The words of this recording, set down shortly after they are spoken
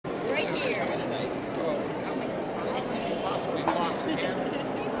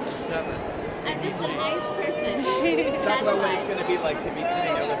about what it's going to be like to be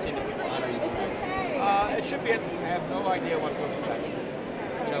sitting there listening to people honor you tonight? It should be interesting. I have no idea what to expect.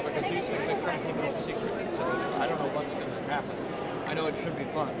 You know, because these things, they try to keep it a secret. So I don't know what's going to happen. I know it should be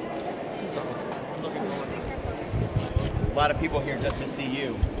fun. So I'm looking forward to it. A lot of people here just to see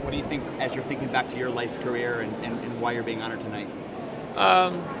you. What do you think as you're thinking back to your life's career and why you're being honored tonight?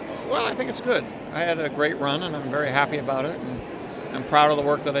 Well, I think it's good. I had a great run, and I'm very happy about it, and I'm proud of the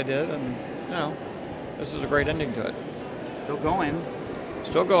work that I did, and you know, this is a great ending to it. Still going.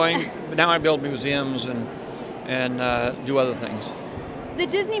 Still going, but now I build museums and do other things. The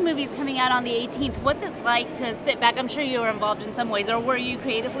Disney movie's coming out on the 18th. What's it like to sit back? I'm sure you were involved in some ways, or were you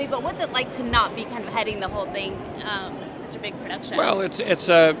creatively, but what's it like to not be kind of heading the whole thing? It's such a big production. Well, it's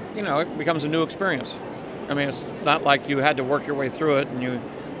you know, it becomes a new experience. I mean, it's not like you had to work your way through it and you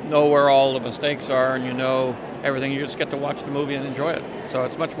know where all the mistakes are and you know everything. You just get to watch the movie and enjoy it. So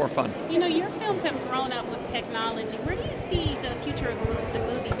it's much more fun. You know, your films have grown up with technology. Where do you see the future of the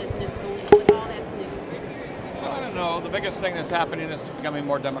movie business going with all that's new? Well, I don't know. The biggest thing that's happening is it's becoming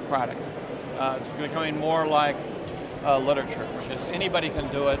more democratic. It's becoming more like literature, which is anybody can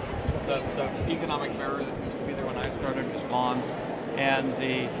do it. The economic barrier that used to be there when I started is gone. And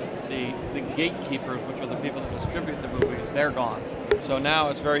the gatekeepers, which are the people that distribute the movies, they're gone. So now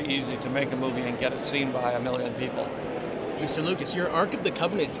it's very easy to make a movie and get it seen by 1 million people. Mr. Lucas, your Ark of the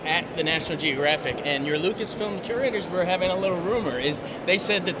Covenant's at the National Geographic, and your Lucasfilm curators were having a little rumor. They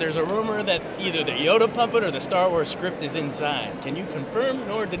said that there's a rumor that either the Yoda puppet or the Star Wars script is inside. Can you confirm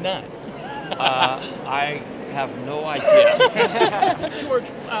nor deny? I have no idea. George,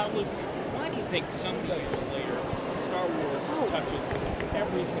 Lucas, why do you think some years later Star Wars touches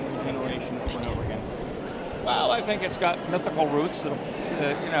every single generation over and over again? Well, I think it's got mythical roots that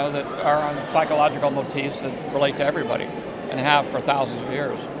you know, that are on psychological motifs that relate to everybody and have for thousands of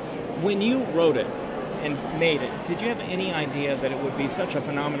years. When you wrote it and made it, did you have any idea that it would be such a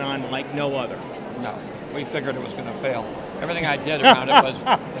phenomenon like no other? No, we figured it was going to fail. Everything I did around it was,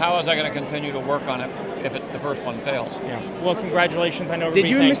 how was I going to continue to work on it if the first one fails? Yeah. Well, congratulations. I know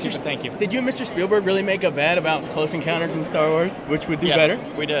everybody thanks you, but thank you. Did you and Mr. Spielberg really make a bet about Close Encounters in Star Wars, which would do better?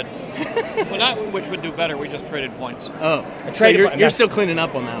 We did. Well, not which would do better. We just traded points. Oh, so you're still cleaning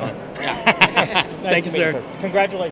up on that one. Yeah. Thank you, sir. Congratulations.